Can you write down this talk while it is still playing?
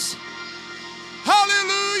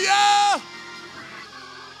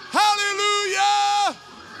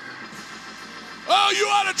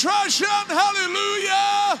Try shouting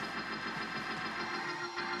hallelujah.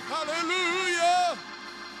 Hallelujah.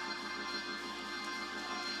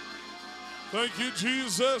 Thank you,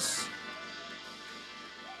 Jesus.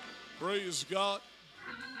 Praise God.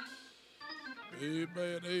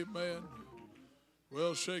 Amen, amen.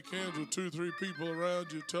 Well, shake hands with 2, 3 people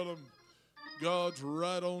around you. Tell them God's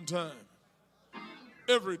right on time.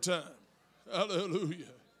 Every time. Hallelujah.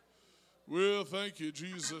 Well, thank you,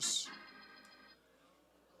 Jesus.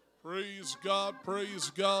 Praise God,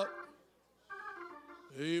 praise God.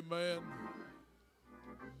 Amen.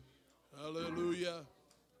 Hallelujah.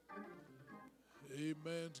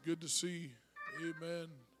 Amen. It's good to see, amen,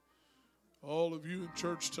 all of you in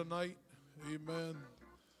church tonight. Amen.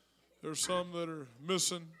 There's some that are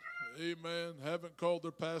missing. Amen. Haven't called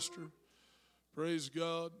their pastor. Praise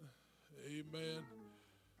God. Amen.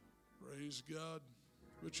 Praise God.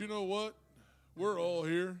 But you know what? We're all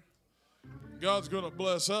here. God's going to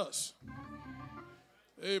bless us.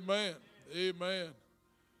 Amen. Amen.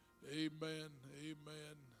 Amen.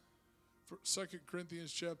 Amen. 2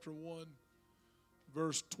 Corinthians chapter 1,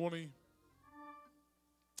 verse 20.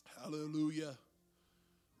 Hallelujah.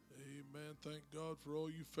 Amen. Thank God for all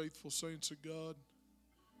you faithful saints of God.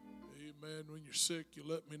 Amen. When you're sick, you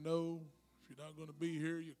let me know. If you're not going to be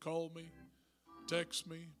here, you call me, text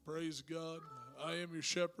me. Praise God. I am your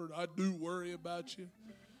shepherd. I do worry about you.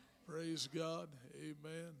 Praise God.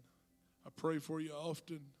 Amen. I pray for you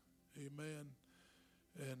often. Amen.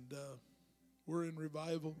 And we're in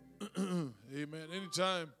revival. Amen.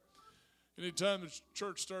 Anytime the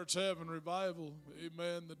church starts having revival,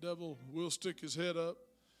 amen, the devil will stick his head up,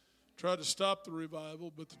 try to stop the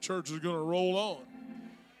revival, but the church is going to roll on.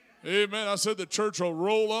 Amen. I said the church will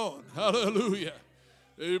roll on. Hallelujah.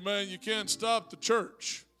 Amen. You can't stop the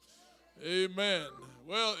church. Amen.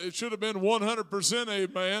 Well, it should have been 100%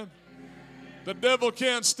 amen. The devil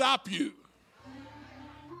can't stop you.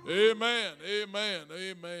 Amen. Amen.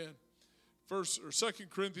 Amen. 2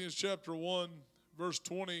 Corinthians chapter 1, verse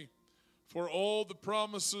 20. For all the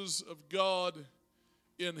promises of God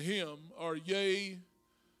in him are yea,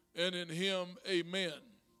 and in him amen,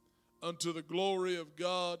 unto the glory of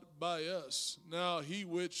God by us. Now he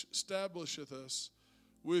which establisheth us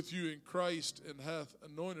with you in Christ and hath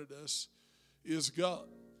anointed us is God,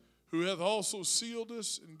 who hath also sealed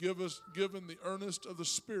us and given the earnest of the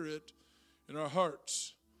Spirit in our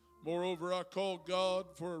hearts. Moreover, I call God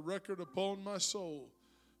for a record upon my soul,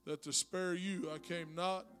 that to spare you I came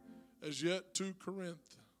not as yet to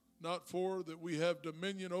Corinth, not for that we have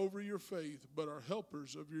dominion over your faith, but are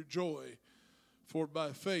helpers of your joy, for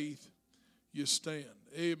by faith you stand.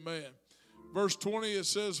 Amen. Verse 20, it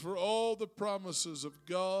says, for all the promises of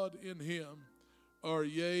God in him are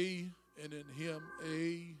yea, and in him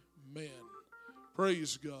amen.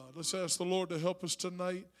 Praise God. Let's ask the Lord to help us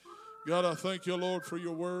tonight. God, I thank you, Lord, for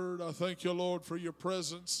your word. I thank you, Lord, for your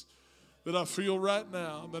presence that I feel right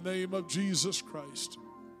now in the name of Jesus Christ.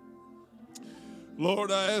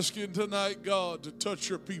 Lord, I ask you tonight, God, to touch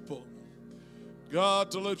your people.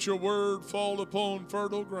 God, to let your word fall upon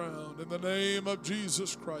fertile ground in the name of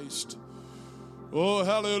Jesus Christ. Oh,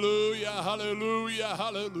 hallelujah, hallelujah,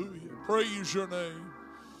 hallelujah. Praise your name.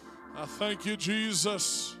 I thank you,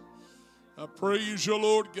 Jesus. I praise you,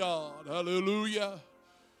 Lord God. Hallelujah.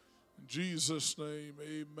 In Jesus' name,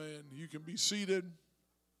 amen. You can be seated.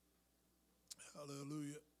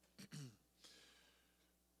 Hallelujah.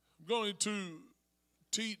 I'm going to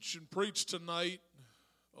teach and preach tonight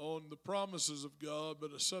on the promises of God,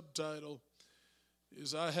 but a subtitle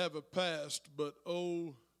is I have a past, but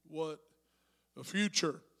oh, what a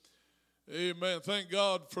future. Amen. Thank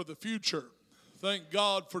God for the future. Thank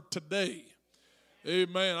God for today.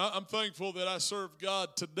 Amen. I'm thankful that I serve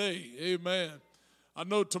God today. Amen. I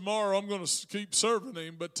know tomorrow I'm going to keep serving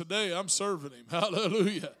him, but today I'm serving him.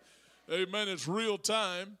 Hallelujah. Amen. It's real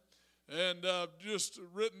time. And just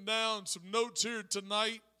written down some notes here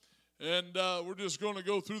tonight. And we're just going to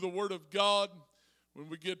go through the Word of God. When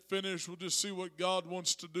we get finished, we'll just see what God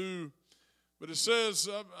wants to do. But it says,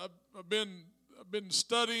 I've been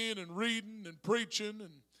studying and reading and preaching,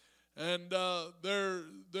 and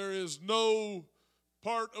there is no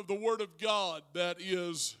part of the Word of God that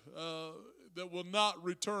will not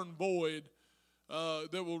return void.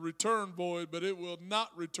 That will return void, but it will not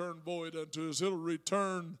return void unto us. It'll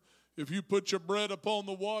return. If you put your bread upon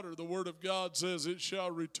the water, the Word of God says it shall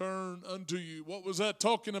return unto you. What was that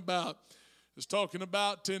talking about? It's talking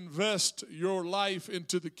about to invest your life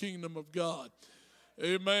into the kingdom of God.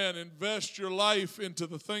 Amen. Invest your life into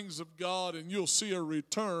the things of God, and you'll see a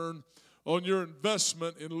return on your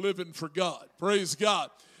investment in living for God. Praise God.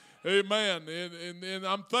 Amen. And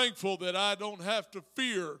I'm thankful that I don't have to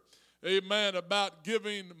fear, amen, about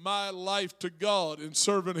giving my life to God and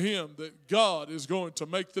serving Him, that God is going to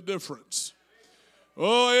make the difference.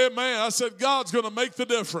 Oh, amen. I said God's going to make the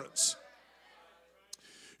difference.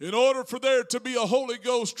 In order for there to be a Holy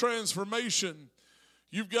Ghost transformation,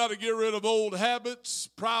 you've got to get rid of old habits,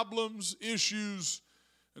 problems, issues,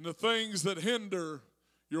 and the things that hinder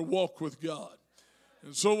your walk with God.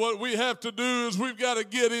 And so what we have to do is we've got to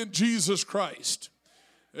get in Jesus Christ.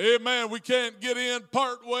 Amen. We can't get in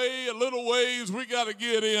part way, a little ways. We got to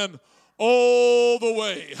get in all the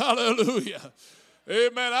way. Hallelujah.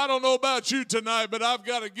 Amen. I don't know about you tonight, but I've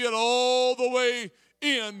got to get all the way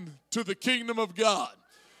in to the kingdom of God.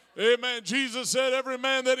 Amen. Jesus said every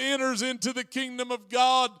man that enters into the kingdom of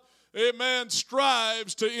God, amen,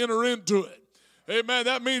 strives to enter into it. Amen.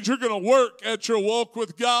 That means you're going to work at your walk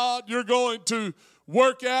with God. You're going to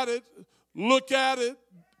work at it, look at it,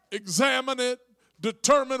 examine it,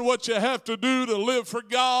 determine what you have to do to live for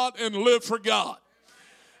God and live for God.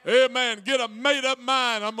 Amen. Get a made-up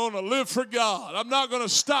mind. I'm going to live for God. I'm not going to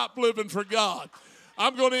stop living for God.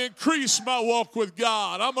 I'm going to increase my walk with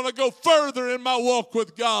God. I'm going to go further in my walk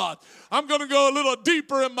with God. I'm going to go a little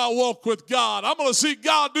deeper in my walk with God. I'm going to see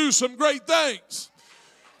God do some great things.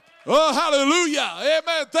 Oh, hallelujah.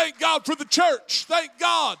 Amen. Thank God for the church. Thank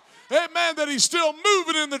God, amen, that He's still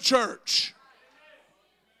moving in the church.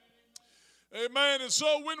 Amen. And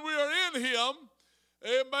so when we are in Him,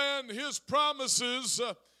 amen, His promises,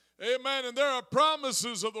 amen, and there are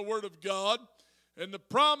promises of the Word of God and the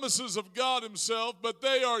promises of God Himself, but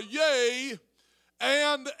they are yea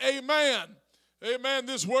and amen. Amen.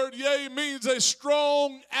 This word yea means a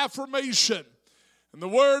strong affirmation. And the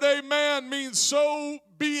word amen means so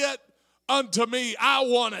be it unto me. I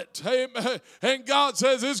want it. Amen. And God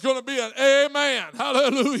says it's going to be an amen.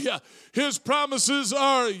 Hallelujah. His promises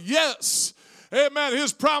are yes. Amen.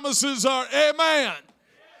 His promises are amen.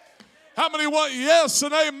 How many want yes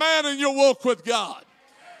and amen in your walk with God?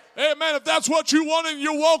 Amen. If that's what you want in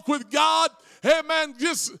your walk with God, amen,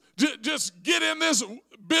 just get in this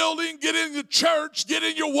building, get in your church, get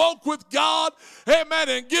in your walk with God, amen,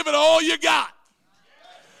 and give it all you got.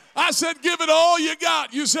 I said, give it all you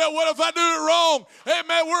got. You said, what if I do it wrong?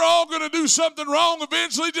 Amen, we're all going to do something wrong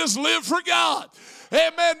eventually. Just live for God.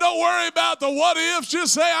 Amen, don't worry about the what ifs.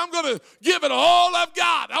 Just say, I'm going to give it all I've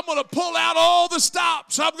got. I'm going to pull out all the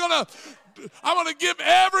stops. I'm going to give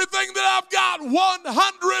everything that I've got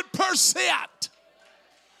 100%.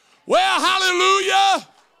 Well, hallelujah.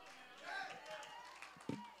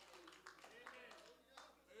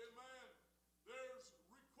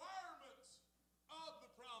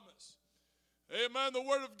 Amen. The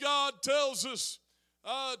Word of God tells us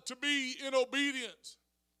to be in obedience,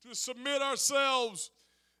 to submit ourselves,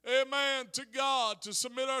 amen, to God, to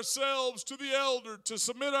submit ourselves to the elder, to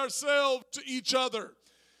submit ourselves to each other.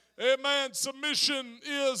 Amen. Submission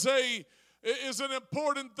is an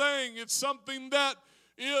important thing. It's something that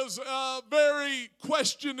is very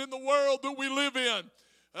questioned in the world that we live in.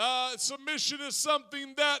 Submission is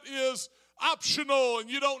something that is optional, and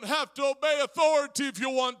you don't have to obey authority if you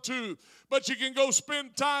want to. But you can go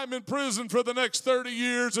spend time in prison for the next 30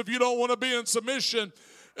 years if you don't want to be in submission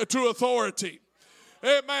to authority.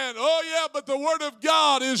 Amen. Oh, yeah, but the Word of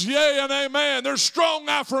God is yea and amen. There's strong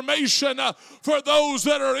affirmation for those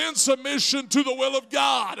that are in submission to the will of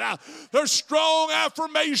God. There's strong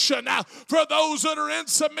affirmation for those that are in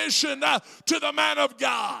submission to the man of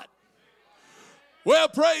God. Well,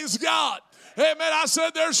 praise God. Amen. I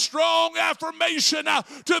said there's strong affirmation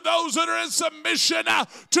to those that are in submission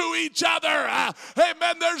to each other.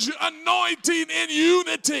 Amen. There's anointing in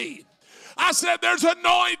unity. I said there's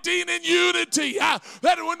anointing in unity.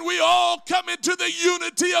 That when we all come into the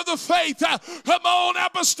unity of the faith, come on,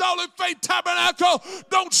 Apostolic Faith Tabernacle,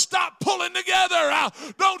 don't stop pulling together.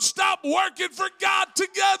 Don't stop working for God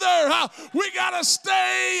together. We got to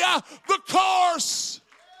stay the course.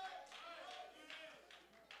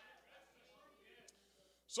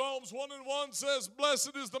 Psalms 1:1 says,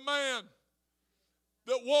 blessed is the man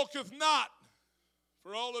that walketh not.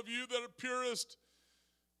 For all of you that are purist,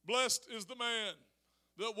 blessed is the man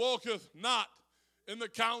that walketh not in the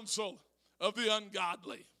counsel of the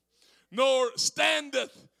ungodly, nor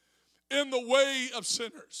standeth in the way of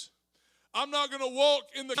sinners. I'm not going to walk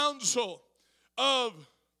in the counsel of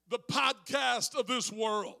the podcast of this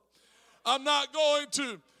world. I'm not going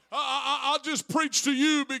to I'll just preach to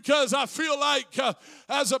you because I feel like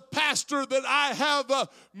as a pastor that I have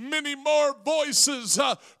many more voices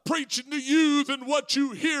preaching to you than what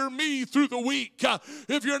you hear me through the week.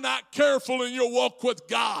 If you're not careful in your walk with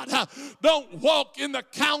God, don't walk in the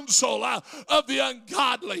counsel of the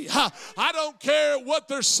ungodly. I don't care what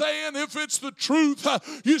they're saying. If it's the truth,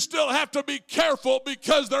 you still have to be careful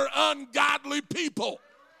because they're ungodly people.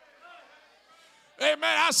 Amen.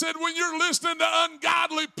 I said when you're listening to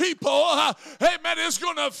ungodly people, amen, it's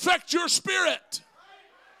going to affect your spirit.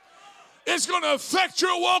 It's going to affect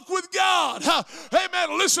your walk with God.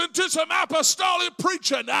 Amen. Listen to some apostolic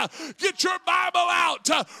preaching. Get your Bible out.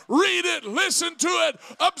 Read it. Listen to it.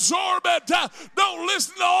 Absorb it. Don't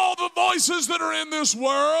listen to all the voices that are in this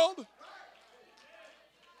world.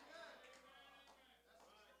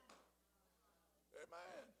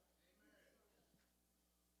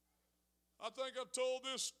 I think I've told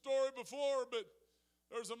this story before, but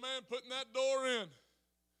there's a man putting that door in.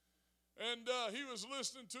 And he was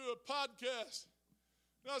listening to a podcast.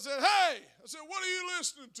 And I said, hey, what are you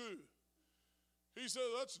listening to? He said,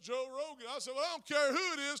 that's Joe Rogan. I said, well, I don't care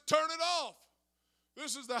who it is, turn it off.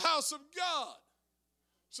 This is the house of God.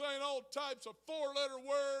 Saying all types of four-letter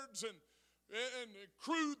words and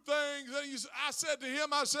crude things. And I said to him,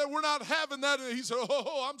 we're not having that. And he said,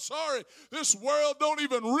 oh, I'm sorry. This world don't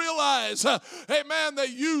even realize, amen, they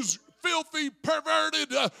use filthy,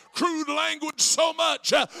 perverted, crude language so much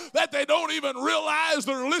that they don't even realize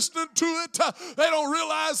they're listening to it. They don't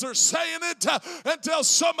realize they're saying it until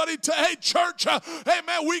somebody, hey, church,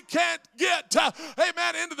 amen, we can't get,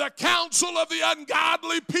 amen, into the counsel of the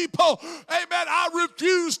ungodly people. Amen, I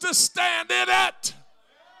refuse to stand in it.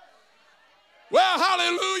 Well,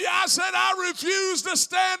 hallelujah. I said, I refuse to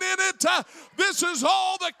stand in it. This is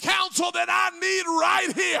all the counsel that I need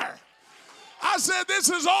right here. I said, this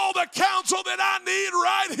is all the counsel that I need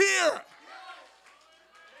right here.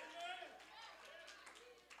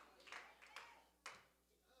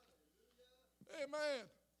 Amen.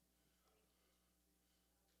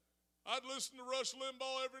 I'd listen to Rush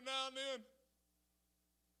Limbaugh every now and then.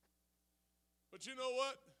 But you know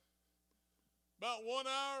what? About 1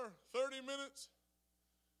 hour, 30 minutes,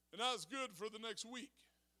 and I was good for the next week.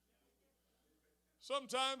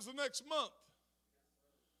 Sometimes the next month.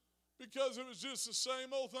 Because it was just the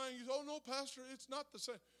same old thing. You say, oh, no, Pastor, it's not the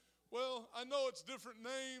same. Well, I know it's different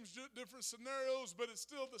names, different scenarios, but it's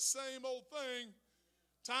still the same old thing.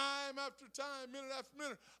 Time after time, minute after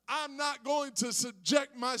minute. I'm not going to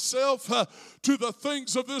subject myself to the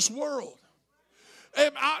things of this world.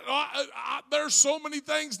 And there's so many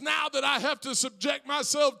things now that I have to subject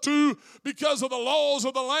myself to because of the laws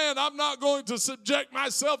of the land. I'm not going to subject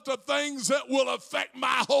myself to things that will affect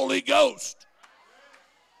my Holy Ghost.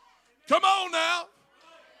 Come on now.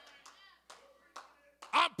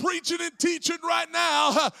 I'm preaching and teaching right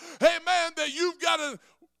now, amen, that you've got to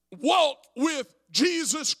walk with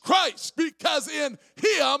Jesus Christ, because in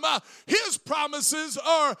him, his promises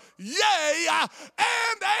are yea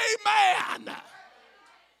and amen.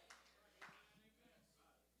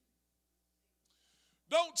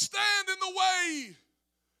 Don't stand in the way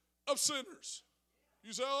of sinners.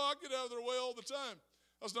 You say, oh, I get out of their way all the time.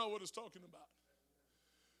 That's not what it's talking about.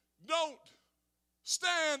 Don't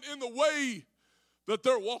stand in the way that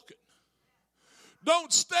they're walking.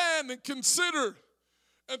 Don't stand and consider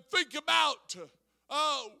and think about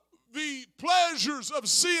the pleasures of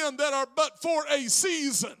sin that are but for a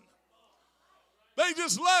season. They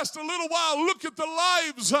just last a little while. Look at the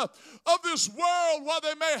lives of this world while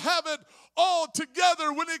they may have it all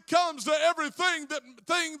together when it comes to everything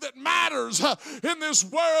that matters in this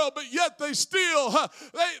world, but yet they still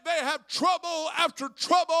they have trouble after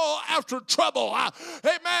trouble after trouble.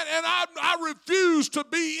 Amen. And I refuse to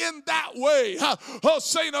be in that way. Oh,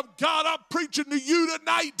 saint of God, I'm preaching to you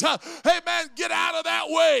tonight. Amen. Get out of that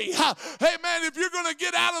way. Amen. If you're going to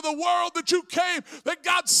get out of the world that you came, that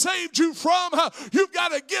God saved you from, you've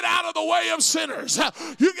got to get out of the way of sinners.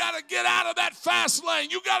 You got to get out of that fast lane.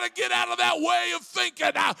 You got to get out of that way of thinking.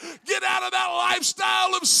 Get out of that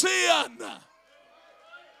lifestyle of sin.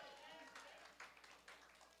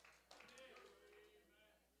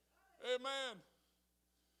 Amen.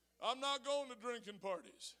 I'm not going to drinking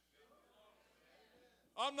parties.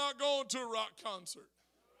 I'm not going to a rock concert.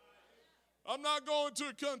 I'm not going to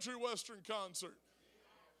a country western concert.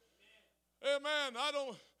 Amen. I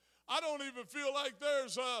don't even feel like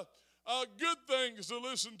there's good things to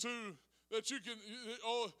listen to that you can.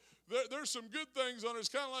 There's some good things on it. It's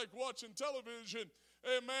kind of like watching television.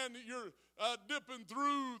 Amen. You're dipping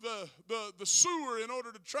through the sewer in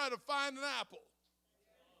order to try to find an apple.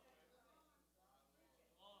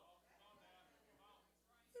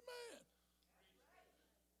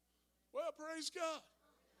 praise God.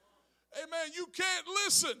 Amen. You can't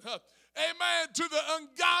listen, amen, to the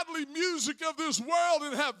ungodly music of this world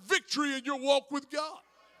and have victory in your walk with God.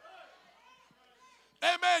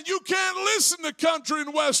 Amen. You can't listen to country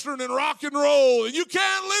and western and rock and roll. And you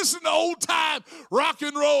can't listen to old time rock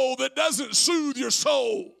and roll that doesn't soothe your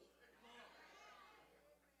soul.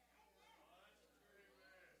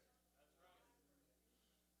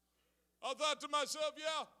 I thought to myself,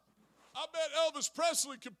 yeah, I bet Elvis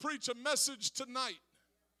Presley could preach a message tonight.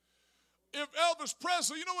 If Elvis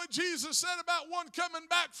Presley, you know what Jesus said about one coming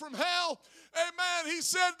back from hell? Amen. He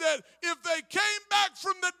said that if they came back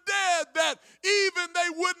from the dead, that even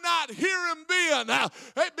they would not hear him then.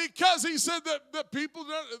 Because he said that people,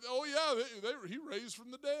 oh yeah, he raised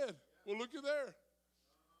from the dead. Well, look at there.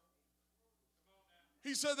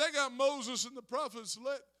 He said they got Moses and the prophets,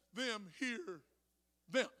 let them hear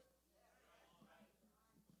them.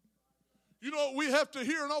 You know what we have to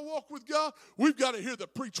hear in our walk with God? We've got to hear the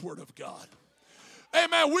preach word of God.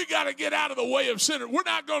 Amen. We got to get out of the way of sinners. We're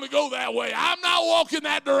not going to go that way. I'm not walking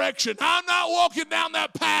that direction. I'm not walking down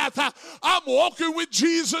that path. I'm walking with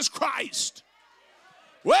Jesus Christ.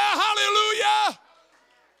 Well, hallelujah.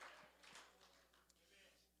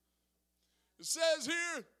 It says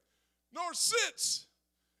here, nor sits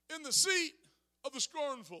in the seat of the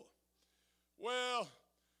scornful. Well,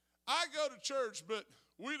 I go to church, but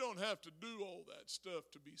we don't have to do all that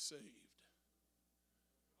stuff to be saved.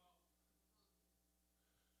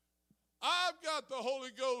 I've got the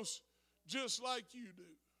Holy Ghost just like you do.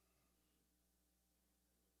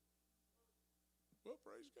 Well,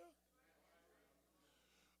 praise God.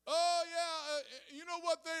 Oh, yeah, you know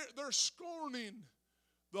what? They're scorning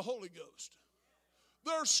the Holy Ghost.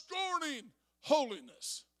 They're scorning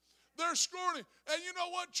holiness. They're scorning. And you know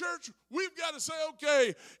what, church? We've got to say,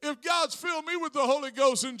 okay, if God's filled me with the Holy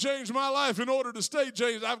Ghost and changed my life, in order to stay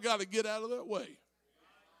changed, I've got to get out of that way.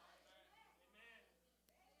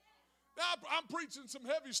 Now, I'm preaching some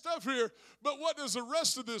heavy stuff here, but what does the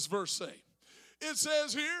rest of this verse say? It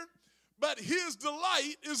says here, but his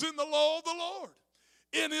delight is in the law of the Lord.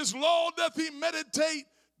 In his law doth he meditate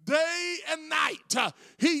day and night.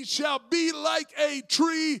 He shall be like a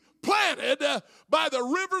tree planted by the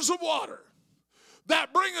rivers of water,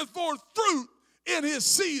 that bringeth forth fruit in his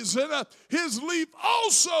season. His leaf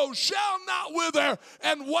also shall not wither,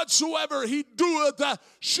 and whatsoever he doeth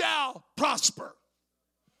shall prosper.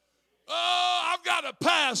 Oh, I've got a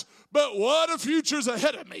past, but what a future's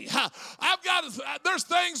ahead of me. There's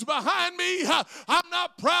things behind me I'm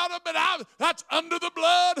not proud of, but that's under the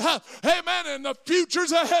blood. Amen. And the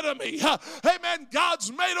future's ahead of me. Amen.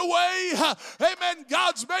 God's made a way. Amen.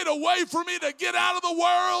 God's made a way for me to get out of the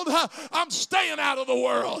world. I'm staying out of the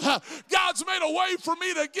world. God's made a way for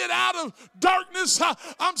me to get out of darkness.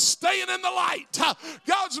 I'm staying in the light.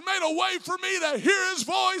 God's made a way for me to hear his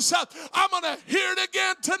voice. I'm going to hear it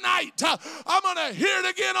again tonight. I'm going to hear it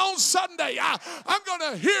again on Sunday. I'm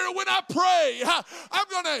going to hear it when I pray. I'm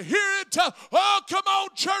going to hear it. Oh, come on,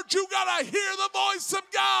 church. You got to hear the voice of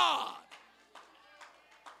God.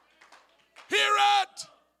 Hear it.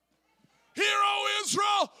 Hear, O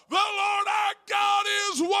Israel, the Lord our God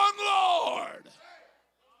is one Lord.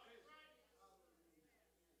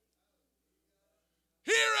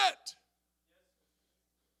 Hear it.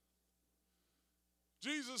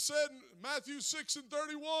 Jesus said in Matthew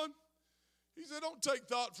 6:31, he said, don't take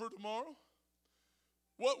thought for tomorrow,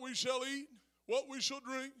 what we shall eat, what we shall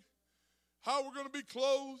drink, how we're going to be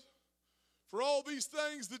clothed. For all these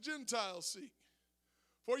things the Gentiles seek.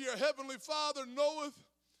 For your heavenly Father knoweth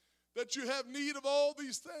that you have need of all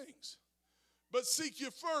these things. But seek ye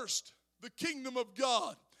first the kingdom of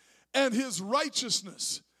God and his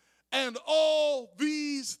righteousness, and all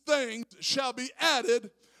these things shall be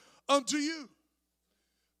added unto you.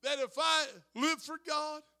 That if I live for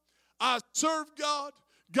God, I serve God,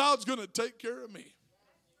 God's going to take care of me.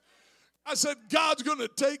 I said, God's going to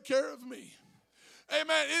take care of me.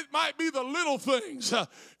 Amen. It might be the little things.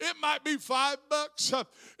 It might be $5.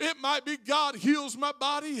 It might be God heals my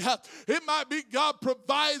body. It might be God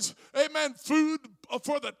provides, amen, food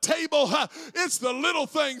for the table. It's the little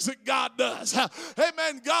things that God does.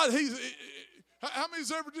 Amen. God, how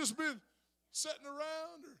many's ever just been sitting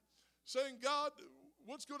around or saying, God,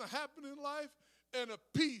 what's going to happen in life? And a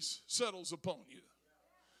peace settles upon you.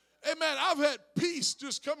 Amen. I've had peace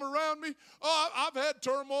just come around me. Oh, I've had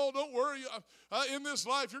turmoil. Don't worry. In this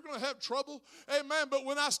life, you're going to have trouble. Amen. But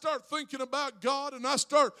when I start thinking about God and I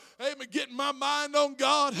start, amen, getting my mind on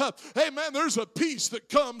God, amen, there's a peace that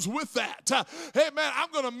comes with that. Amen.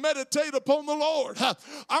 I'm going to meditate upon the Lord.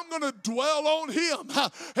 I'm going to dwell on Him.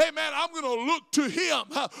 Amen. I'm going to look to Him.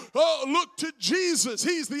 Look to Jesus.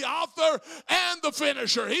 He's the author and the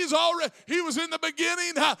finisher. He was in the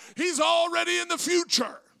beginning. He's already in the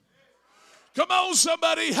future. Come on,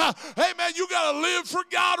 somebody. Hey, man, you got to live for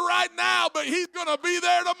God right now, but He's going to be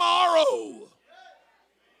there tomorrow.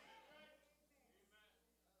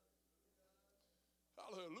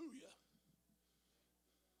 Hallelujah.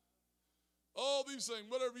 All these things,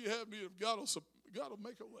 whatever you have need of, God will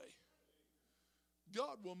make a way.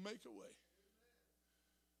 God will make a way.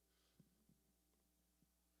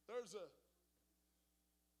 There's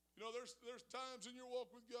times in your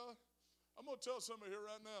walk with God. I'm going to tell somebody here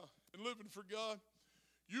right now, in living for God,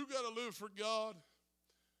 you got to live for God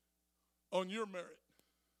on your merit.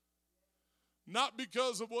 Not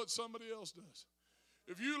because of what somebody else does.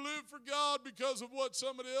 If you live for God because of what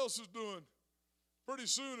somebody else is doing, pretty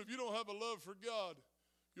soon, if you don't have a love for God,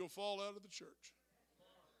 you'll fall out of the church.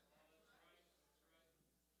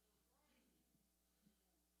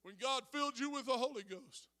 When God filled you with the Holy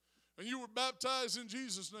Ghost, and you were baptized in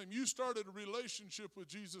Jesus' name, you started a relationship with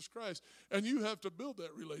Jesus Christ, and you have to build that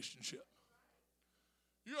relationship.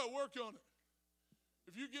 You got to work on it.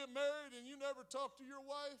 If you get married and you never talk to your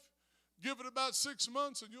wife, give it about 6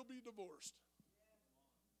 months and you'll be divorced.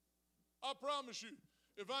 I promise you,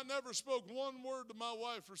 if I never spoke one word to my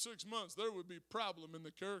wife for 6 months, there would be a problem in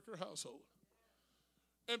the Karriker household.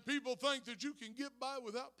 And people think that you can get by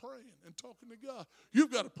without praying and talking to God.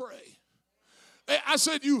 You've got to pray. I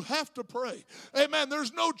said you have to pray. Amen.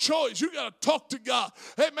 There's no choice. You got to talk to God.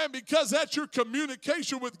 Amen. Because that's your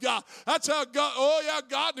communication with God. That's how God,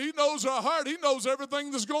 God, He knows our heart. He knows everything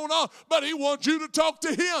that's going on. But He wants you to talk to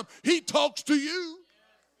Him. He talks to you.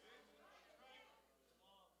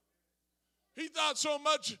 He thought so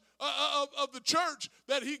much of the church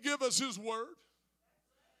that He give us His word.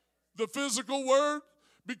 The physical word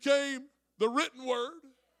became the written word.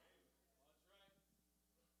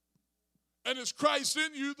 And it's Christ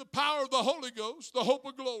in you, the power of the Holy Ghost, the hope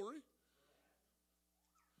of glory.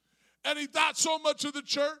 And He thought so much of the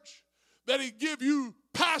church that He give you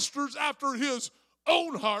pastors after His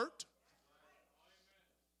own heart.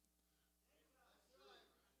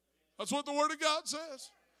 That's what the Word of God says.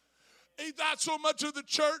 He thought so much of the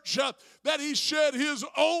church that He shed His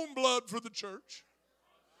own blood for the church.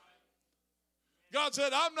 God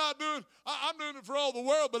said, I'm doing it for all the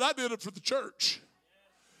world, but I did it for the church.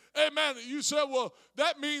 Amen. You said, well,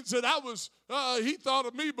 that means that He thought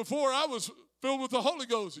of me before I was filled with the Holy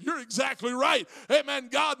Ghost. You're exactly right. Amen.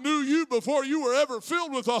 God knew you before you were ever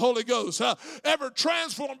filled with the Holy Ghost, ever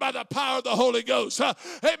transformed by the power of the Holy Ghost.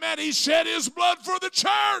 Amen. He shed His blood for the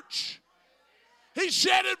church. He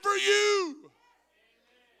shed it for you.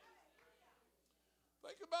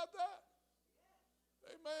 Think about that.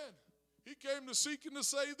 Amen. He came to seek and to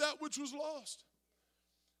save that which was lost.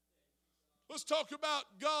 Let's talk about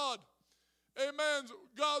God. Amen.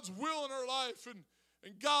 God's will in our life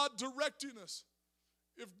and God directing us.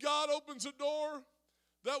 If God opens a door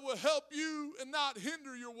that will help you and not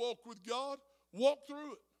hinder your walk with God, walk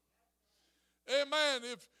through it. Amen.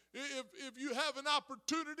 If you have an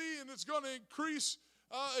opportunity and it's going to increase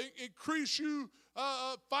you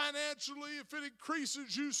financially, if it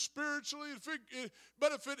increases you spiritually,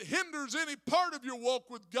 but if it hinders any part of your walk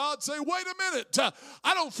with God, say, wait a minute,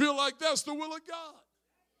 I don't feel like that's the will of God.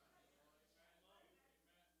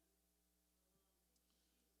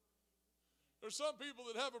 There's some people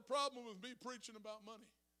that have a problem with me preaching about money.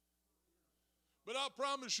 But I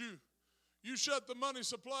promise you, you shut the money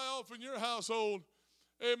supply off in your household,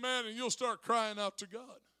 amen, and you'll start crying out to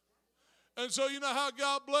God. And so you know how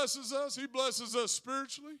God blesses us? He blesses us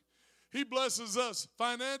spiritually. He blesses us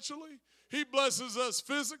financially. He blesses us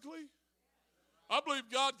physically. I believe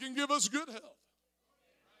God can give us good health.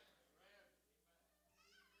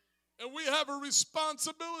 And we have a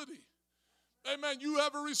responsibility. Amen. You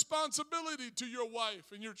have a responsibility to your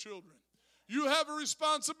wife and your children. You have a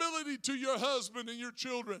responsibility to your husband and your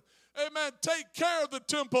children. Amen. Take care of the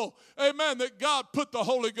temple, amen, that God put the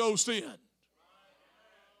Holy Ghost in.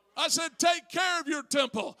 I said, take care of your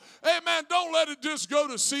temple. Amen. Don't let it just go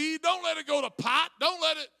to seed. Don't let it go to pot. Don't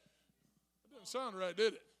let it. It didn't sound right,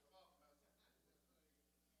 did it?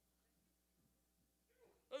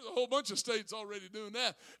 There's a whole bunch of states already doing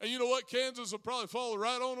that. And you know what? Kansas will probably follow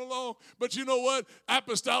right on along. But you know what?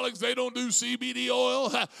 Apostolics, they don't do CBD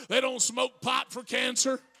oil. They don't smoke pot for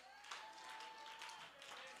cancer.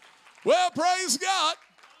 Well, praise God.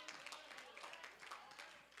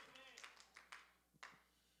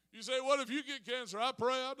 You say, what if you get cancer? I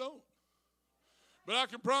pray I don't. But I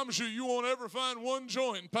can promise you, you won't ever find one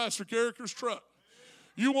joint in Pastor Karriker's truck.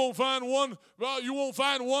 You won't find one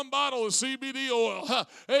bottle of CBD oil.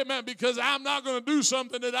 Amen. Because I'm not going to do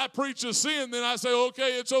something that I preach as sin. Then I say,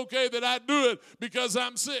 okay, it's okay that I do it because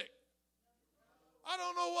I'm sick. I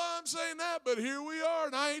don't know why I'm saying that, but here we are,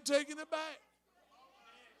 and I ain't taking it back.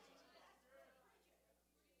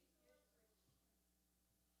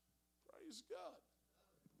 Praise God.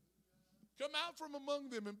 Come out from among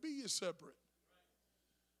them and be ye separate.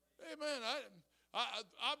 Amen.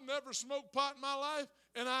 I've never smoked pot in my life,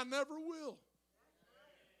 and I never will.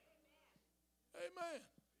 Amen.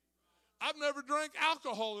 I've never drank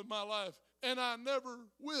alcohol in my life, and I never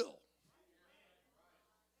will.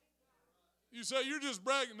 You say, you're just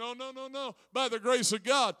bragging. No. By the grace of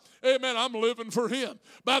God, amen, I'm living for Him.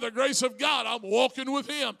 By the grace of God, I'm walking with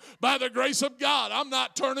Him. By the grace of God, I'm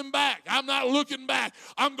not turning back. I'm not looking back.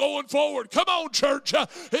 I'm going forward. Come on, church.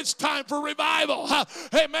 It's time for revival.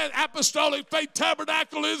 Amen. Apostolic Faith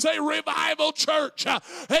Tabernacle is a revival church.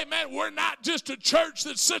 Amen. We're not just a church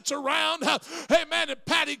that sits around, amen, and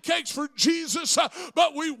patty cakes for Jesus,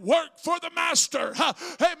 but we work for the Master.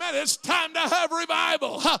 Amen. It's time to have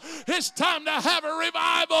revival. It's time to have a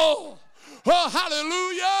revival. Oh,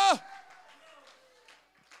 hallelujah.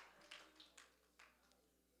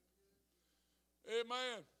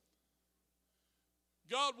 Amen.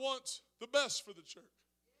 God wants the best for the church.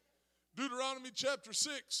 Deuteronomy chapter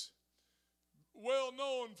 6, well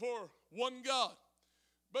known for one God.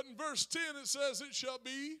 But in verse 10 it says, it shall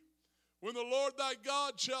be when the Lord thy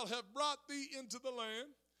God shall have brought thee into the land,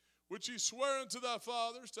 which he sware unto thy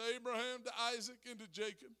fathers, to Abraham, to Isaac, and to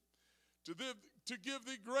Jacob, to give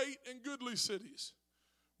thee great and goodly cities,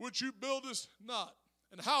 which you buildest not,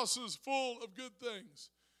 and houses full of good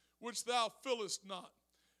things, which thou fillest not,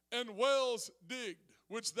 and wells digged,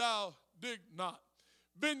 which thou digged not,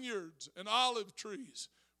 vineyards and olive trees,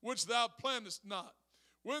 which thou plantest not.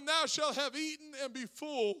 When thou shalt have eaten and be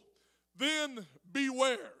full, then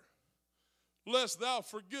beware, lest thou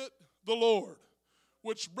forget the Lord,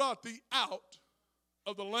 which brought thee out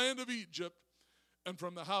of the land of Egypt, and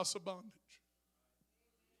from the house of bondage.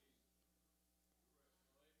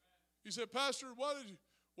 You said, Pastor, why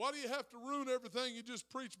do you have to ruin everything you just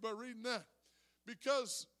preached by reading that?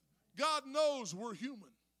 Because God knows we're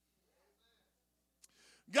human.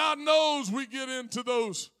 God knows we get into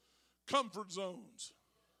those comfort zones.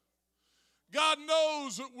 God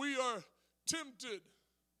knows that we are tempted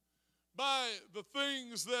by the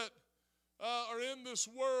things that are in this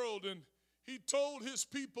world. And He told His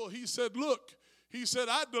people, He said, look, He said,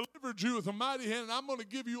 I delivered you with a mighty hand, and I'm going to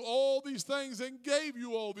give you all these things, and gave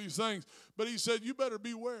you all these things. But He said, you better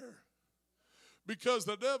beware, because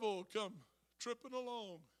the devil will come tripping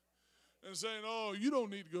along and saying, oh, you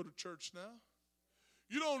don't need to go to church now.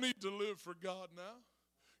 You don't need to live for God now.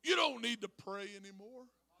 You don't need to pray anymore.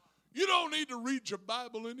 You don't need to read your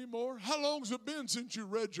Bible anymore. How long's it been since you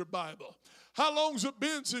read your Bible? How long's it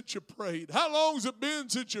been since you prayed? How long's it been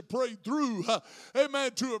since you prayed through,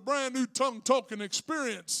 amen, to a brand new tongue-talking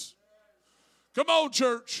experience? Come on,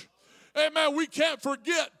 church. Amen. We can't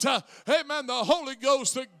forget, amen, the Holy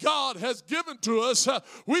Ghost that God has given to us.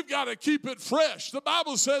 We've got to keep it fresh. The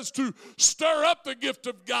Bible says to stir up the gift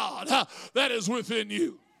of God that is within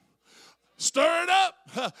you. Stir it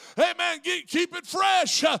up. Amen. Keep it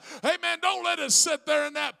fresh. Amen. Don't let it sit there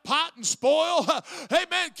in that pot and spoil.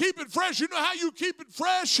 Amen. Keep it fresh. You know how you keep it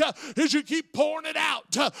fresh? Is you keep pouring it out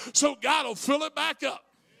so God will fill it back up.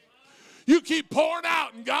 You keep pouring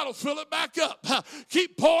out and God will fill it back up.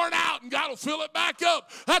 Keep pouring out and God will fill it back up.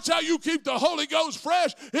 That's how you keep the Holy Ghost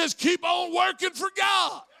fresh, is keep on working for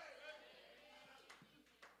God.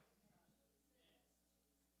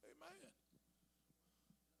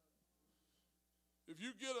 If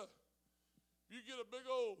you get a big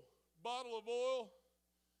old bottle of oil,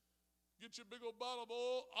 get your big old bottle of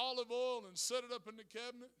oil, olive oil, and set it up in the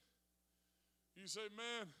cabinet. You say,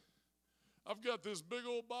 man, I've got this big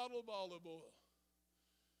old bottle of olive oil,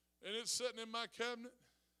 and it's sitting in my cabinet,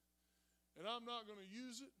 and I'm not going to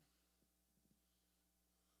use it.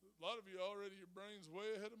 A lot of you already, your brain's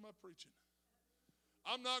way ahead of my preaching.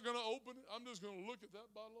 I'm not going to open it. I'm just going to look at that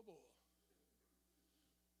bottle of oil.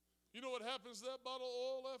 You know what happens to that bottle of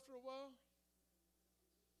oil after a while?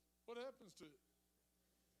 What happens to it?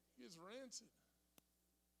 It gets rancid.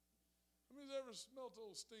 How many's ever smelt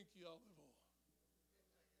old stinky olive oil?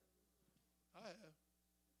 I have.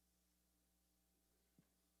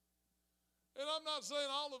 And I'm not saying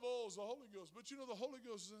olive oil is the Holy Ghost, but you know the Holy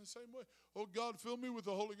Ghost is in the same way. Oh, God, fill me with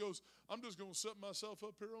the Holy Ghost. I'm just going to set myself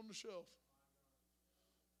up here on the shelf.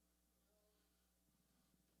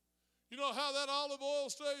 You know how that olive oil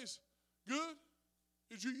stays good?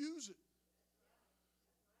 Is you use it.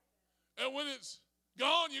 And when it's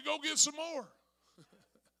gone, you go get some more.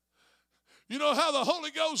 You know how the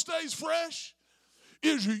Holy Ghost stays fresh?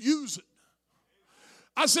 Is you use it.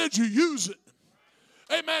 I said you use it.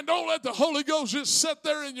 Amen. Don't let the Holy Ghost just sit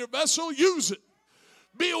there in your vessel. Use it.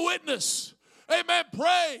 Be a witness. Amen.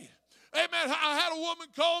 Pray. Amen. I had a woman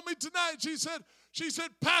call me tonight. She said,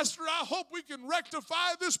 Pastor, I hope we can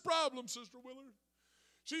rectify this problem, Sister Willard.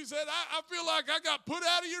 She said, I feel like I got put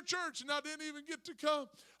out of your church and I didn't even get to come.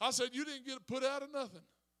 I said, you didn't get put out of nothing.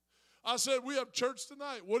 I said, we have church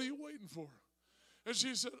tonight. What are you waiting for? And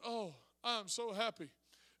she said, oh, I'm so happy.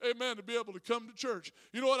 Amen, to be able to come to church.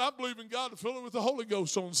 You know what? I'm believing God to fill her with the Holy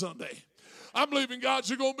Ghost on Sunday. I'm believing God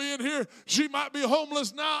she's going to be in here. She might be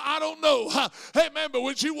homeless now. I don't know. Amen. But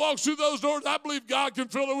when she walks through those doors, I believe God can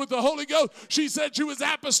fill her with the Holy Ghost. She said she was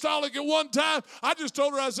apostolic at one time. I just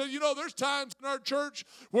told her, I said, you know, there's times in our church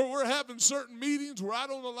where we're having certain meetings where I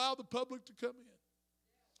don't allow the public to come in.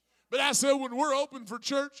 But I said, when we're open for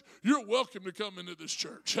church, you're welcome to come into this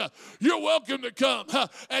church. You're welcome to come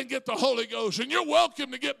and get the Holy Ghost. And you're welcome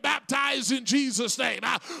to get baptized in Jesus' name.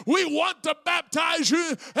 We want to baptize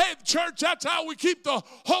you. Hey, church, that's how we keep the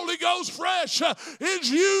Holy Ghost fresh, is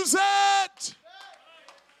use it.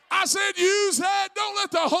 I said, use it. Don't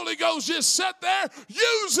let the Holy Ghost just sit there.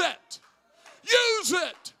 Use it. Use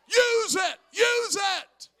it. Use it. Use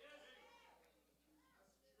it.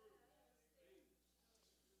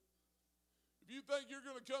 If you think you're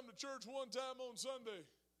going to come to church one time on Sunday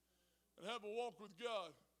and have a walk with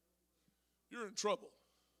God, you're in trouble.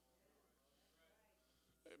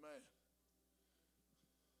 Amen.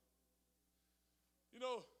 You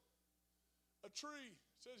know, a tree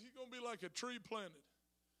says he's going to be like a tree planted.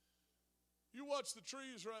 You watch the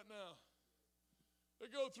trees right now. They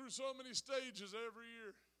go through so many stages every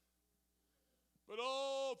year. But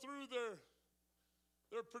all through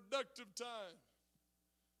their productive time,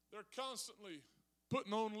 they're constantly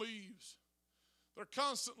putting on leaves. They're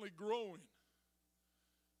constantly growing.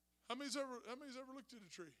 How many's ever looked at a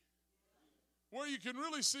tree? Where you can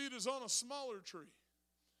really see it is on a smaller tree.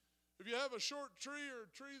 If you have a short tree or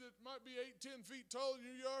a tree that might be 8-10 feet tall in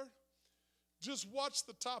your yard, just watch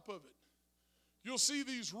the top of it. You'll see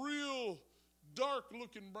these real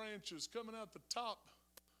dark-looking branches coming out the top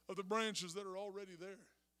of the branches that are already there.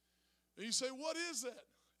 And you say, what is that?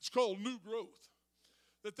 It's called new growth.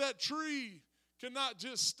 That tree cannot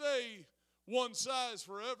just stay one size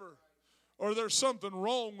forever, or there's something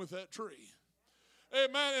wrong with that tree.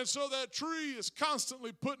 Amen. And so that tree is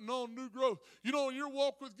constantly putting on new growth. You know, in your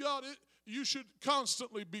walk with God, you should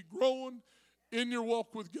constantly be growing in your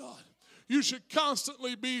walk with God. You should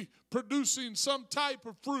constantly be producing some type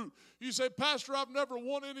of fruit. You say, Pastor, I've never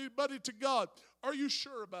won anybody to God. Are you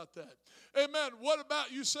sure about that? Amen. What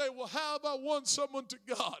about you say, well, how have I won someone to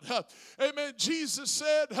God? Amen. Jesus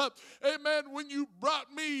said, amen, when you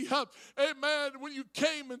brought me, amen, when you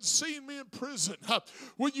came and seen me in prison,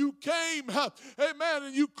 when you came, amen,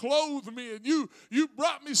 and you clothed me and you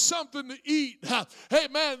brought me something to eat,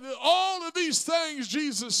 amen, all of these things,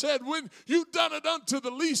 Jesus said, when you've done it unto the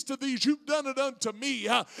least of these, you've done it unto me.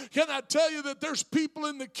 Can I tell you that there's people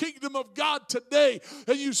in the kingdom of God today,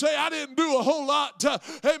 and you say, I didn't do a whole lot,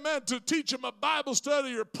 amen, to teach them a Bible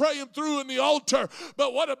study or pray them through in the altar.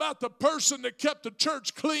 But what about the person that kept the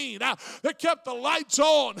church clean, that kept the lights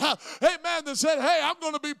on, amen, that said, hey, I'm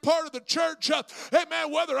going to be part of the church,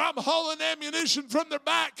 amen, whether I'm hauling ammunition from their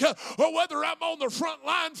back or whether I'm on the front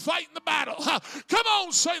line fighting the battle. Come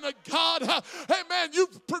on, saint of God, amen, you're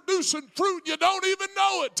producing fruit, you don't even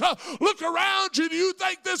know it. Look around you, do you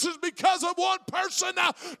think this is because of one person?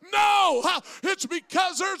 No, it's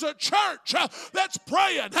because there's a church that's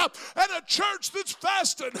praying, and a church that's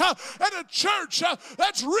fasting, and a church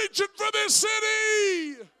that's reaching for this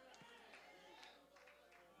city.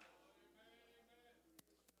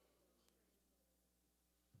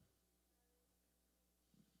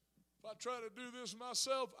 If I try to do this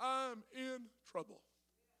myself, I'm in trouble.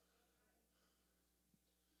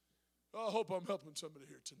 I hope I'm helping somebody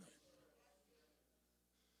here tonight.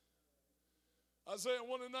 Isaiah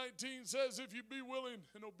 1:19 says, if you be willing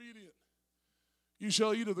and obedient, you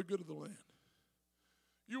shall eat of the good of the land.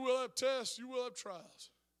 You will have tests, you will have trials.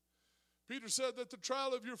 Peter said that the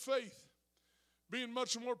trial of your faith, being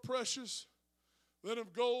much more precious than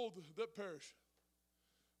of gold that perisheth,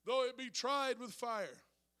 though it be tried with fire,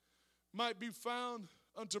 might be found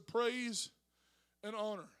unto praise and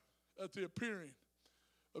honor at the appearing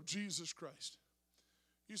of Jesus Christ.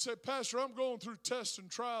 You say, Pastor, I'm going through tests and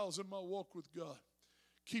trials in my walk with God.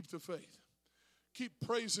 Keep the faith. Keep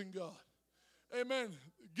praising God. Amen.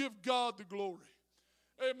 Give God the glory.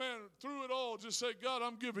 Amen. Through it all, just say, God,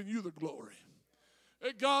 I'm giving you the glory.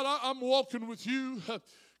 Hey, God, I'm walking with you.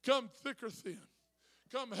 Come thick or thin.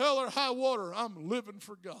 Come hell or high water, I'm living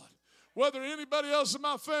for God. Whether anybody else in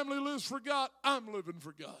my family lives for God, I'm living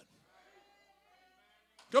for God.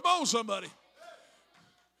 Come on, somebody.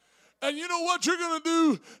 And you know what you're going to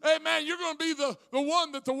do? Amen. You're going to be the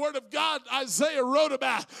one that the Word of God, Isaiah, wrote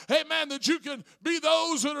about. Amen. That you can be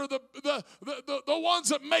those that are the ones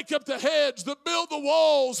that make up the hedge, that build the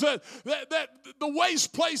walls, that the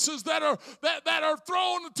waste places that are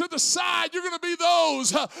thrown to the side. You're going to be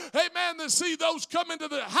those, amen, that see those come into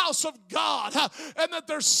the house of God, and that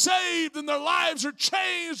they're saved and their lives are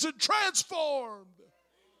changed and transformed.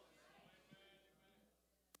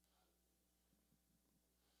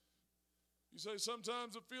 You say,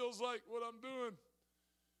 sometimes it feels like what I'm doing,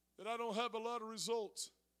 that I don't have a lot of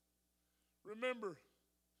results. Remember,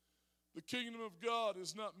 the kingdom of God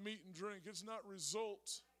is not meat and drink. It's not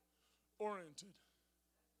results oriented.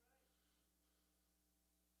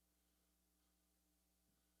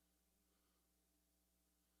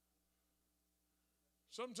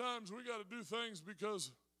 Sometimes we got to do things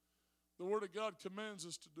because the Word of God commands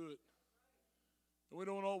us to do it. And we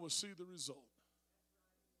don't always see the result.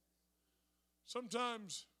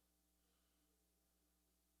 Sometimes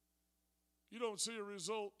you don't see a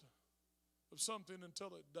result of something until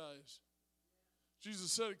it dies.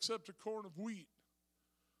 Jesus said, except a corn of wheat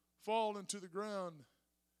fall into the ground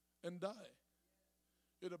and die,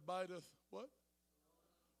 it abideth what?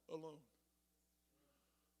 Alone.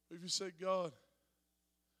 If you say, God,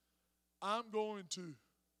 I'm going to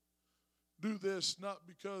do this not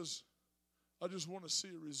because I just want to see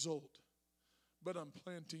a result, but I'm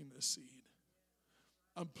planting a seed.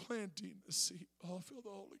 I'm planting a seed. Oh, I feel the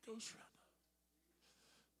Holy Ghost right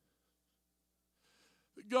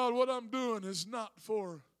now. God, what I'm doing is not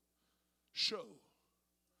for show.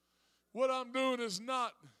 What I'm doing is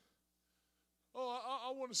not,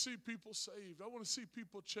 I want to see people saved. I want to see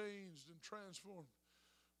people changed and transformed.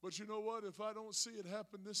 But you know what? If I don't see it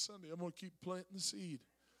happen this Sunday, I'm going to keep planting the seed.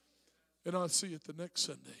 And I'll see it the next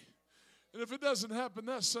Sunday. And if it doesn't happen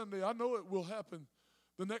that Sunday, I know it will happen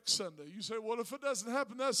the next Sunday. You say, well, if it doesn't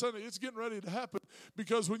happen that Sunday, it's getting ready to happen,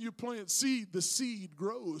 because when you plant seed, the seed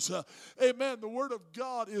grows. Amen. The Word of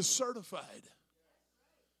God is certified.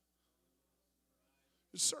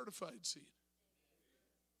 It's certified seed.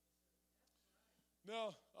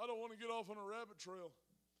 Now, I don't want to get off on a rabbit trail,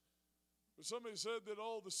 but somebody said that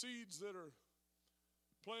all the seeds that are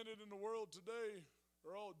planted in the world today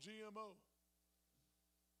are all GMO.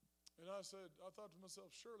 And I thought to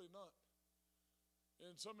myself, surely not.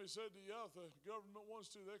 And somebody said, yeah, if the government wants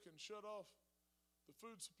to, they can shut off the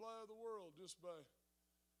food supply of the world just by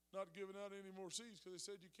not giving out any more seeds, because they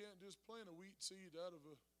said you can't just plant a wheat seed out of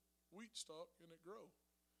a wheat stalk and it grow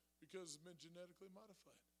because it's been genetically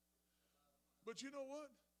modified. But you know what?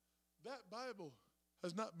 That Bible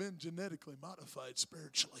has not been genetically modified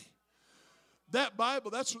spiritually. That Bible,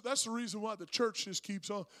 that's the reason why the church just keeps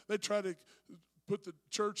on. They try to put the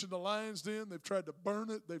church in the lion's den. They've tried to burn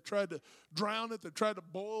it. They've tried to drown it. They've tried to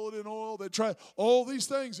boil it in oil. They tried all these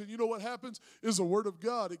things. And you know what happens is the Word of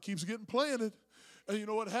God. It keeps getting planted. And you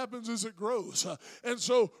know what happens is it grows. And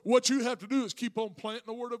so what you have to do is keep on planting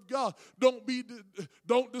the Word of God.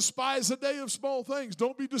 Don't despise the day of small things.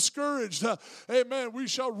 Don't be discouraged. Amen. We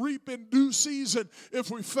shall reap in due season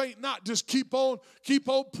if we faint not. Just keep on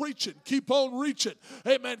preaching. Keep on reaching.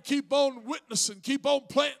 Amen. Keep on witnessing. Keep on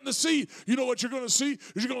planting the seed. You know what you're going to see?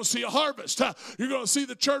 You're going to see a harvest. You're going to see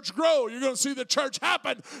the church grow. You're going to see the church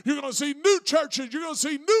happen. You're going to see new churches. You're going to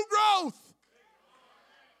see new growth.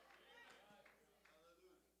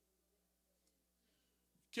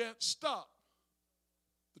 Can't stop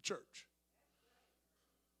the church.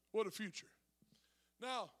 What a future.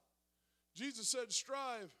 Now, Jesus said,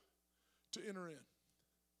 strive to enter in.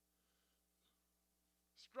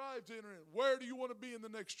 Strive to enter in. Where do you want to be in the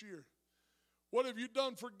next year? What have you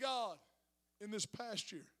done for God in this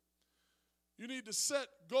past year? You need to set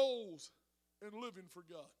goals in living for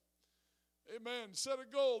God. Amen. Set a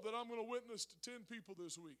goal that I'm going to witness to 10 people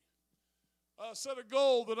this week. Set a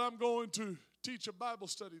goal that I'm going to teach a Bible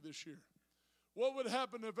study this year. What would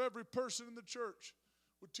happen if every person in the church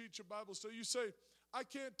would teach a Bible study? You say, I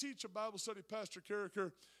can't teach a Bible study, Pastor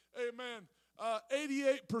Karriker. Amen.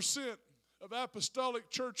 88% of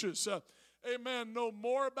apostolic churches, amen, know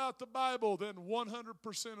more about the Bible than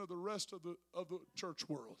 100% of the rest of the church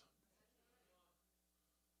world.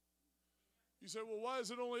 You say, well, why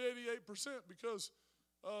is it only 88%? Because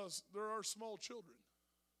there are small children.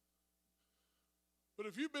 But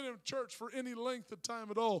if you've been in church for any length of time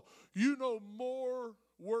at all, you know more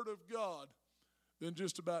Word of God than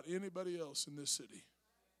just about anybody else in this city.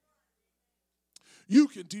 You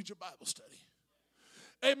can teach a Bible study.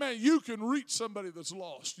 Amen. You can reach somebody that's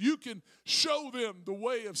lost. You can show them the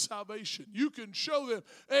way of salvation. You can show them.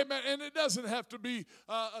 Amen. And it doesn't have to be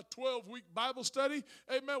a 12-week Bible study.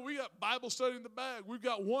 Amen. We got Bible study in the bag. We've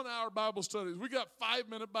got 1-hour Bible studies. We got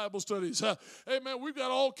 5-minute Bible studies. Amen. We've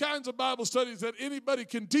got all kinds of Bible studies that anybody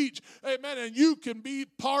can teach. Amen. And you can be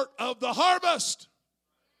part of the harvest.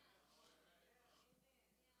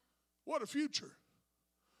 What a future.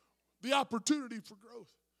 The opportunity for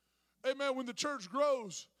growth. Amen. When the church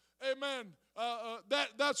grows, amen,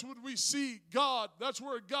 that's when we see God. That's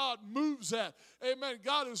where God moves at. Amen.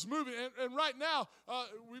 God is moving. And right now,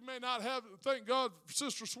 we may not have, thank God,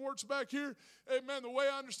 Sister Swartz back here. Amen. The way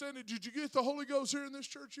I understand it, did you get the Holy Ghost here in this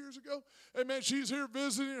church years ago? Amen. She's here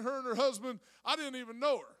visiting, her and her husband. I didn't even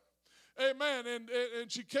know her. Amen.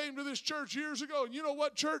 And she came to this church years ago. And you know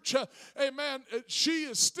what, church? Amen. She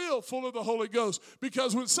is still full of the Holy Ghost.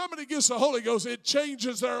 Because when somebody gets the Holy Ghost, it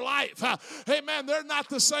changes their life. Amen. They're not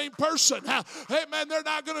the same person. Amen. They're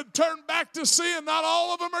not going to turn back to sin. Not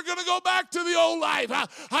all of them are going to go back to the old life.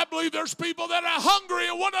 I believe there's people that are hungry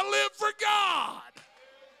and want to live for God.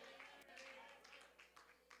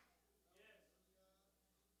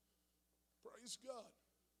 Praise God.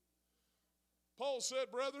 Paul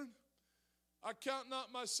said, brethren, I count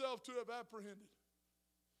not myself to have apprehended,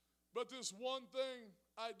 but this one thing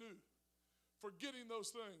I do, forgetting those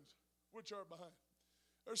things which are behind.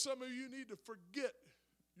 There's some of you need to forget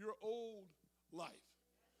your old life.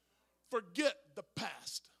 Forget the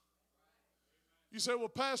past. You say, well,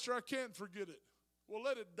 Pastor, I can't forget it. Well,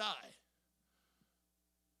 let it die.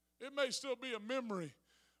 It may still be a memory,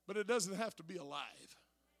 but it doesn't have to be alive.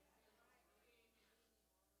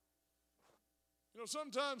 You know,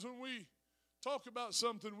 sometimes when we talk about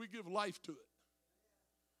something, we give life to it.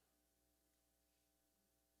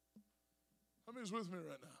 How many's with me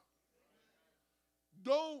right now?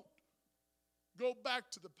 Don't go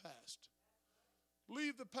back to the past.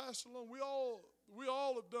 Leave the past alone. We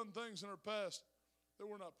all have done things in our past that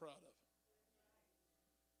we're not proud of.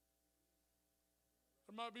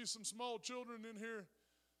 There might be some small children in here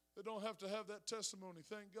that don't have to have that testimony,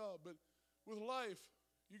 thank God. But with life,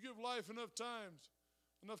 you give life enough time,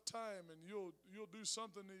 and you'll do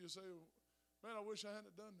something that you say, man, I wish I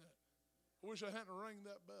hadn't done that. I wish I hadn't rang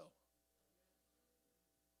that bell.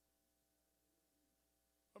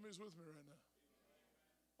 How many's with me right now?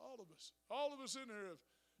 All of us. All of us in here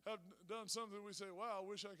have done something we say, wow, I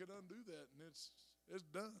wish I could undo that, and it's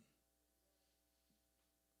done.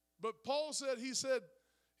 But Paul said, he said,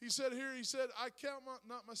 I count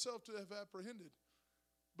not myself to have apprehended.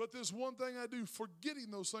 But this one thing I do, forgetting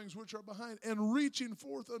those things which are behind and reaching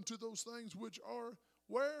forth unto those things which are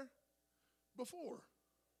where? Before.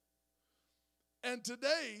 And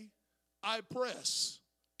today I press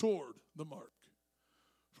toward the mark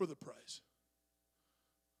for the prize.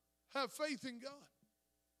 Have faith in God.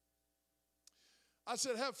 I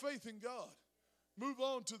said, have faith in God. Move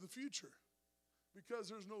on to the future because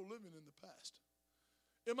there's no living in the past.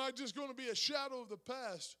 Am I just going to be a shadow of the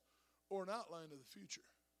past or an outline of the future?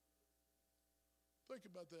 Think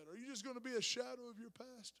about that. Are you just going to be a shadow of your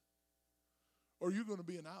past? Or are you going to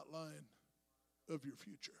be an outline of your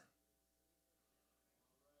future?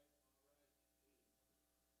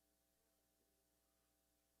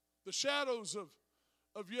 The shadows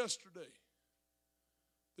of yesterday.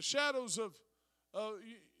 The shadows of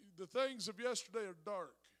the things of yesterday are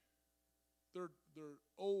dark. They're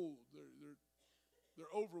old.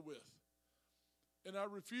 They're over with. And I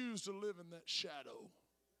refuse to live in that shadow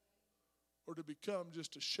or to become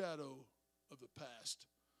just a shadow of the past.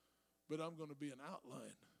 But I'm going to be an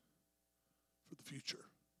outline for the future.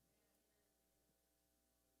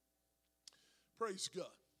 Praise God.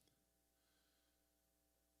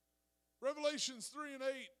 Revelations 3 and 8.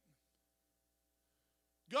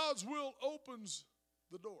 God's will opens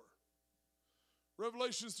the door.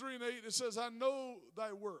 Revelations 3 and 8, it says, I know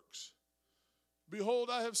thy works. Behold,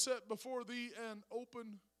 I have set before thee an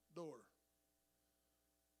open door,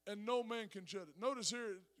 and no man can shut it. Notice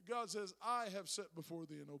here, God says, I have set before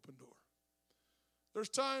thee an open door. There's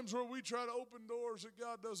times where we try to open doors that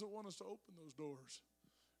God doesn't want us to open those doors.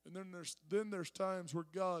 And then there's times where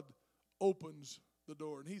God opens the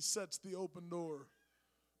door, and he sets the open door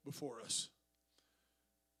before us.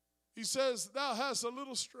 He says, thou hast a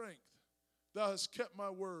little strength. Thou hast kept my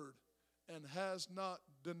word and hast not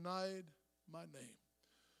denied my name.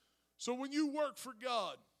 So when you work for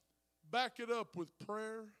God, back it up with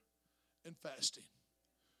prayer and fasting.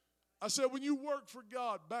 I said when you work for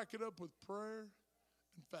God, back it up with prayer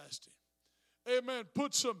and fasting. Amen.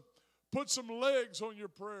 Put some legs on your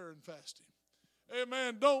prayer and fasting.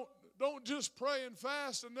 Amen. Don't just pray and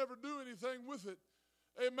fast and never do anything with it.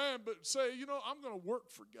 Amen. But say, I'm going to work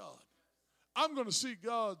for God. I'm going to see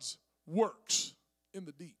God's works in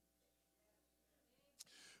the deep.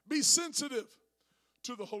 Be sensitive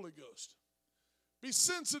to the Holy Ghost. Be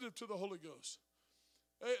sensitive to the Holy Ghost.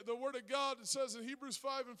 The Word of God, it says in Hebrews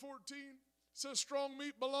 5:14, it says, strong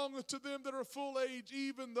meat belongeth to them that are full age,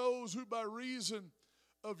 even those who by reason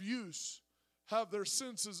of use have their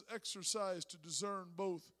senses exercised to discern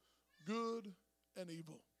both good and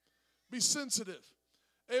evil. Be sensitive.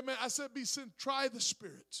 Amen. I said try the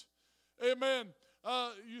spirits. Amen.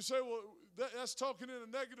 You say, well, that's talking in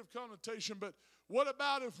a negative connotation, but what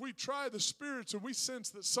about if we try the spirits and we sense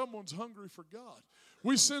that someone's hungry for God?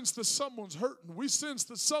 We sense that someone's hurting. We sense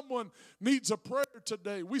that someone needs a prayer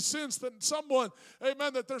today. We sense that someone,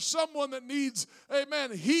 amen, that there's someone that needs,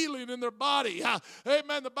 amen, healing in their body.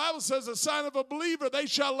 Amen. The Bible says a sign of a believer, they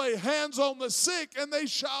shall lay hands on the sick and they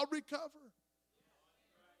shall recover.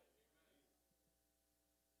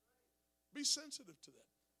 Be sensitive to that.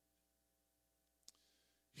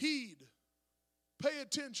 Heed, pay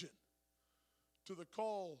attention to the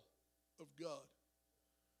call of God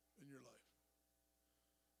in your life.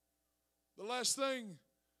 The last thing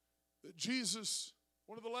that Jesus,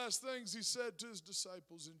 one of the last things he said to his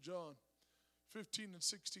disciples in John 15 and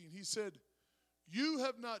 16, he said, you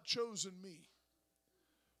have not chosen me,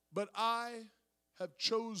 but I have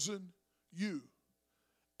chosen you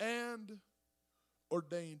and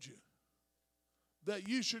ordained you, that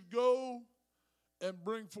you should go and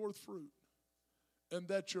bring forth fruit, and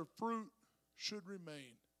that your fruit should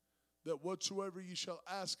remain, that whatsoever ye shall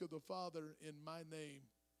ask of the Father in my name,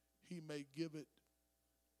 he may give it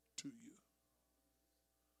to you.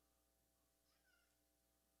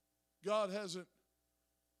 God hasn't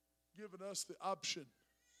given us the option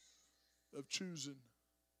of choosing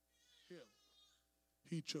him.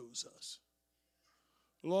 He chose us.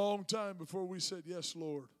 A long time before we said, yes,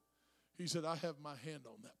 Lord, he said, I have my hand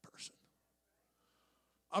on that person.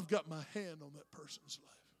 I've got my hand on that person's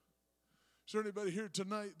life. Is there anybody here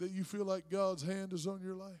tonight that you feel like God's hand is on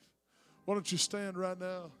your life? Why don't you stand right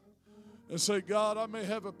now and say, God, I may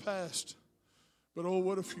have a past, but oh,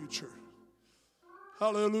 what a future.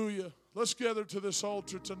 Hallelujah. Let's gather to this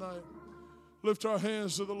altar tonight. Lift our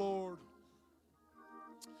hands to the Lord.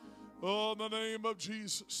 Oh, in the name of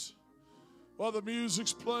Jesus. While the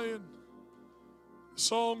music's playing, the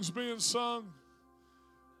song's being sung,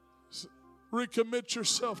 recommit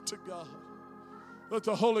yourself to God. Let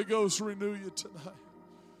the Holy Ghost renew you tonight.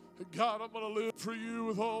 God, I'm going to live for you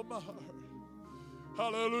with all my heart.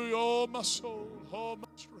 Hallelujah, all my soul, all my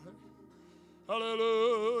strength.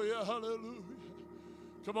 Hallelujah, hallelujah.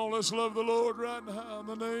 Come on, let's love the Lord right now in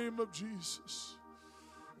the name of Jesus.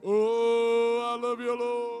 Oh, I love you,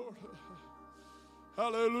 Lord.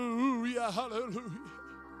 Hallelujah, hallelujah.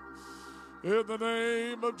 In the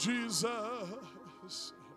name of Jesus.